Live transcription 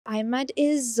IMAT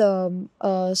is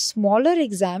a smaller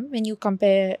exam when you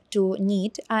compare to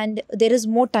NEET, and there is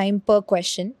more time per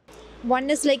question. One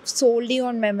is like solely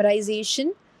on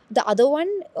memorization. The other one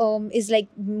is like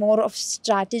more of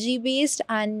strategy based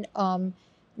and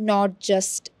not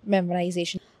just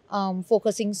memorization.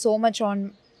 Focusing so much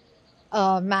on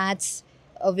maths,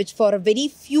 which for a very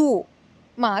few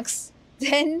marks,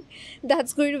 then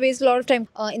that's going to waste a lot of time.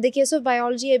 In the case of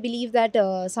biology, I believe that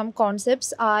some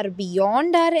concepts are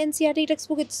beyond our NCERT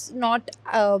textbook. It's not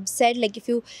said, like if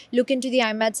you look into the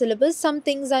IMAT syllabus, some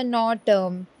things are not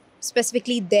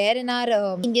specifically there in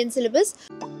our Indian syllabus.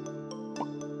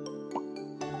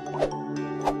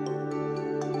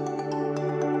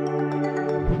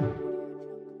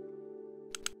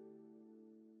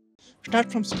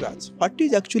 Start from scratch. What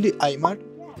is actually IMAT,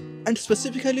 and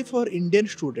specifically for Indian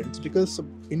students, because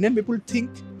Indian people think,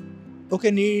 okay,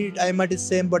 NEET, IMAT is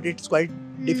same, but it's quite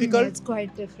difficult. It's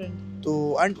quite different.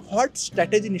 So, and what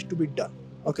strategy needs to be done?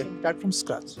 Okay, start from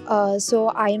scratch.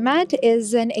 So IMAT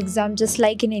is an exam just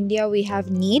like in India we have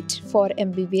NEET for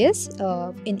MBBS.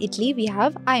 In Italy we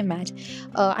have IMAT.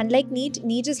 Unlike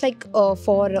NEET is like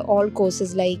for all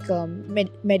courses like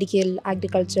medical,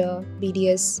 agriculture,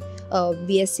 BDS,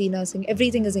 BSc nursing,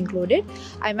 everything is included.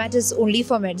 IMAT is only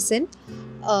for medicine.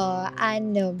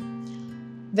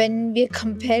 When we're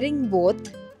comparing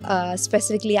both,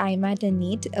 specifically IMAT and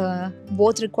NEET,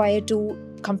 both require two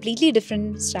completely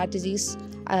different strategies.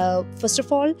 First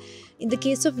of all, in the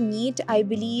case of NEET, I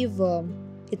believe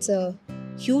it's a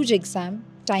huge exam.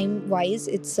 Time-wise,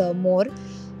 it's more.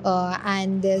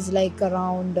 And there's like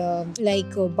around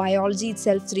biology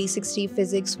itself 360,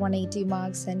 physics 180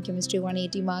 marks, and chemistry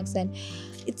 180 marks, and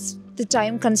it's the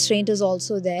time constraint is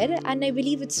also there. And I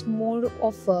believe it's more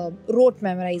of rote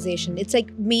memorization. It's like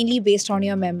mainly based on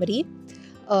your memory.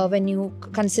 When you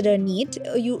consider NEET,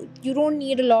 you don't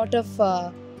need a lot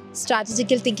of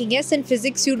strategical thinking. Yes, in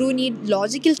physics you do need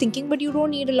logical thinking, but you don't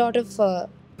need a lot of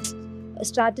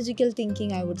strategical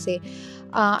thinking, I would say.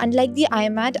 Unlike the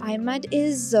IMAT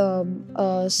is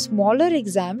a smaller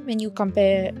exam when you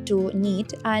compare to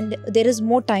NEET, and there is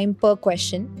more time per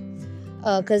question.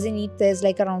 Because in NEET there's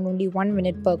like around only 1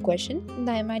 minute per question. In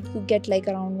the IMAT you get like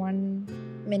around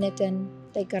 1 minute and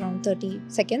like around 30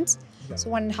 seconds. Yeah. So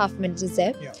 1.5 minutes is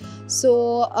there. Yeah.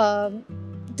 So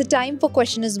the time per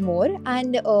question is more,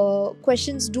 and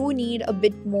questions do need a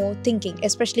bit more thinking,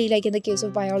 especially like in the case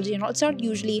of biology and all. It's not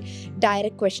usually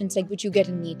direct questions like which you get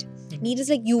in NEET. NEET is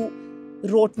like you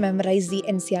rote memorize the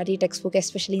NCERT textbook,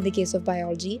 especially in the case of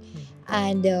biology,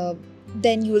 and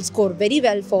then you will score very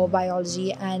well for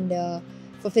biology. And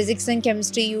for physics and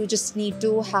chemistry, you just need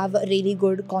to have a really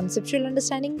good conceptual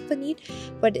understanding for NEET.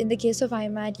 But in the case of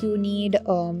IMAT, you need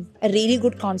a really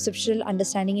good conceptual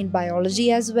understanding in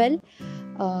biology as well.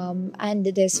 And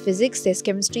there's physics, there's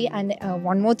chemistry, and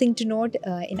one more thing to note,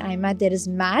 in IMAT there is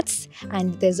maths,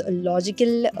 and there's a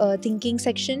logical thinking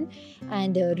section,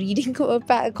 and reading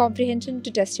comprehension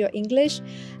to test your English.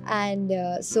 And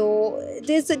so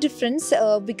there's a difference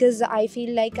because I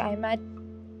feel like IMAT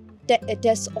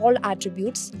tests all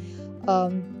attributes,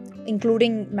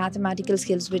 including mathematical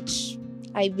skills, which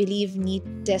I believe NEET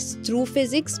tests through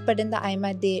physics, but in the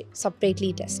IMAT they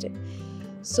separately test it.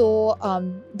 So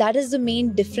that is the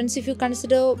main difference if you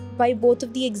consider by both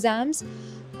of the exams.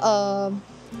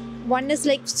 One is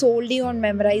like solely on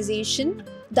memorization.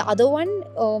 The other one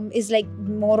is like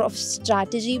more of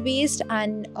strategy based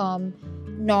and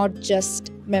not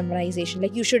just memorization.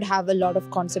 Like you should have a lot of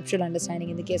conceptual understanding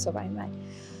in the case of IMAT.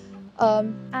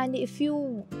 And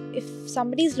if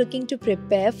somebody is looking to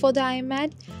prepare for the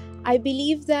IMAT, I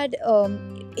believe that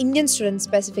Indian students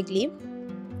specifically,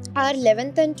 our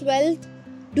 11th and 12th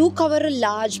do cover a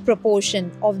large proportion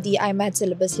of the IMAT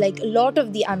syllabus, like a lot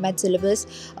of the IMAT syllabus.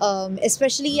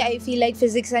 Especially I feel like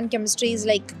physics and chemistry is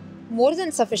like more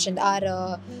than sufficient, our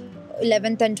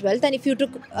 11th and 12th. And if you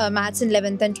took maths in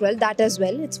 11th and 12th, that as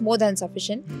well, it's more than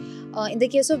sufficient. In the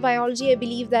case of biology, I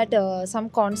believe that some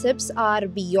concepts are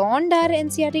beyond our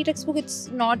NCERT textbook. It's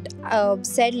not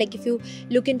said, like if you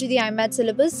look into the IMAT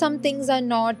syllabus, some things are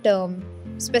not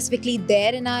specifically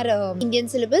there in our Indian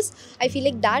syllabus. I feel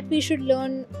like that we should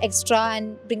learn extra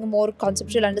and bring a more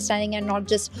conceptual understanding and not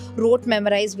just rote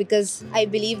memorize, because I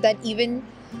believe that even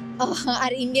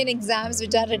our Indian exams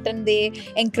which are written, they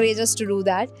encourage us to do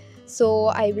that. So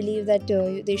I believe that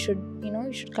they should,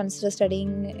 you should consider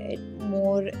studying it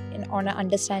more on an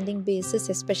understanding basis,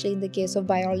 especially in the case of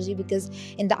biology, because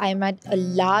in the IMAT, a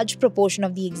large proportion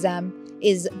of the exam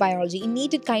is biology. In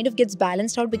NEET, it kind of gets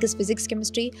balanced out because physics,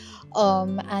 chemistry,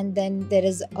 and then there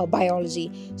is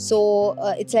biology. So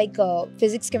it's like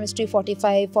physics, chemistry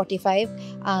 45, 45,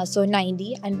 so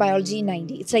 90, and biology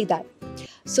 90. It's like that.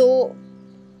 So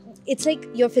it's like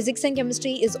your physics and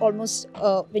chemistry is almost,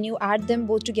 when you add them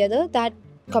both together, that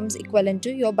comes equivalent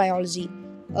to your biology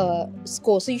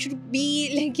score. So you should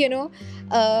be like,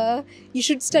 you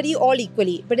should study all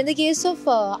equally. But in the case of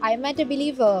IMAT, I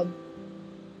believe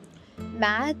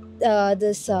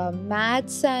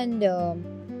maths and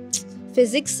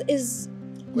physics is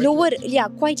Quite lower, less. yeah,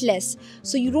 quite less.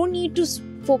 So you don't need to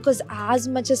focus as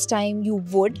much as time you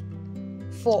would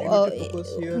for You need to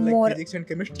focus here, like more. physics and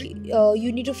chemistry.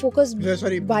 You need to focus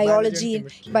Sorry, biology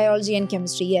and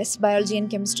chemistry. Yes, biology and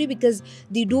chemistry, because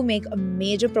they do make a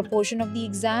major proportion of the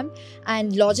exam,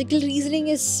 and logical reasoning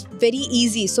is very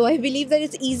easy. So I believe that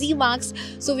it's easy marks,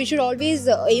 so we should always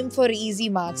aim for easy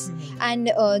marks. Mhm.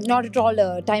 And not at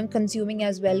all time consuming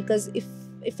as well, because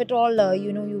if at all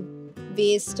you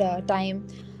waste time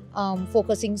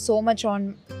focusing so much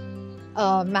on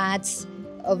maths,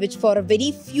 which for a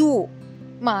very few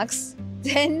marks,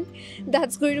 then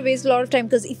that's going to waste a lot of time.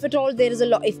 Because if at all there is a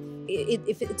lot,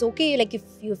 if it's okay, like if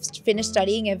you've finished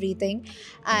studying everything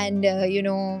and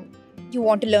you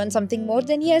want to learn something more,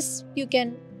 then yes, you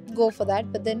can go for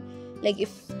that. But then, like,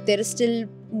 if there is still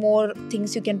more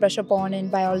things you can brush upon in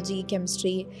biology,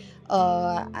 chemistry,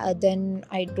 then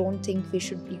I don't think you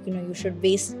should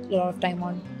waste a lot of time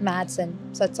on maths and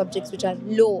such subjects which are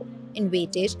low in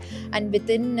weightage. And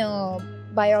within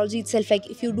biology itself, like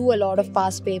if you do a lot of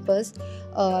past papers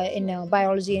in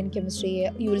biology and chemistry,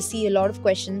 you will see a lot of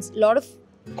questions, a lot of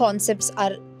concepts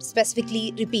are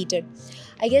specifically repeated.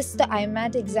 I guess the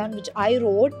IMAT exam which I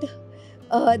wrote,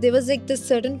 there was like this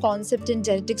certain concept in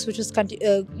genetics which was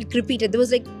repeated. There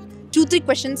was like 2-3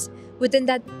 questions within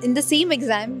that, in the same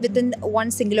exam, within one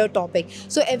singular topic.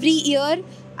 So every year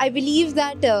I believe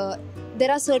that there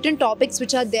are certain topics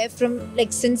which are there from,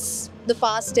 like, since the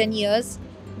past 10 years.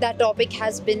 That topic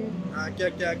has been Can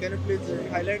you please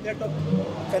highlight that topic?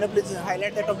 Can you please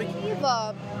highlight that topic?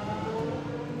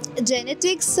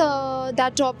 Genetics.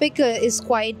 That topic is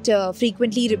quite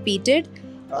frequently repeated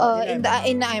in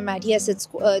IMAT. Yes,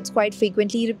 it's quite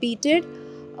frequently repeated,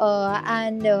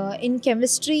 and in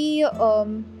chemistry,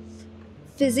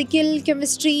 physical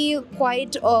chemistry,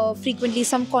 quite frequently.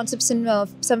 Some concepts in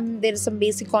there are some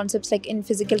basic concepts like in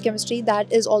physical chemistry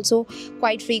that is also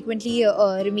quite frequently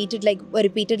repeated,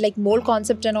 like mole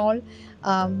concept and all,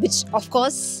 which of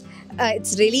course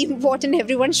it's really important.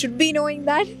 Everyone should be knowing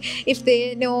that if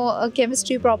they know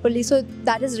chemistry properly. So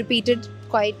that is repeated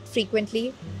quite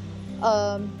frequently.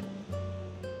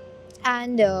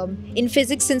 And in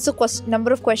physics, since the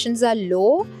number of questions are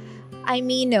low, I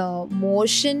mean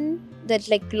motion, that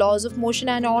like laws of motion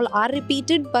and all are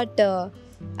repeated, but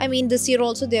I mean this year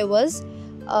also there was,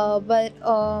 but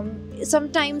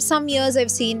sometimes some years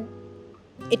I've seen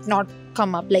it not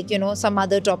come up, like some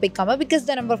other topic come up, because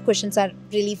the number of questions are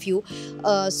really few,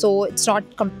 so it's not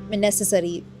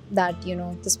necessary that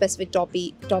the specific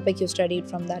topic you studied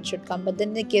from that should come. But then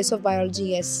in the case of biology,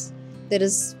 yes, there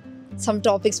is some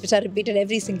topics which are repeated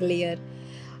every single year,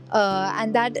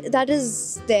 and that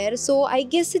is there. So I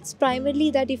guess it's primarily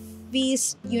that if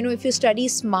you study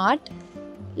smart,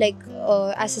 like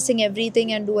assessing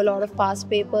everything and do a lot of past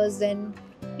papers, then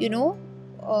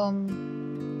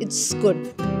it's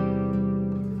good.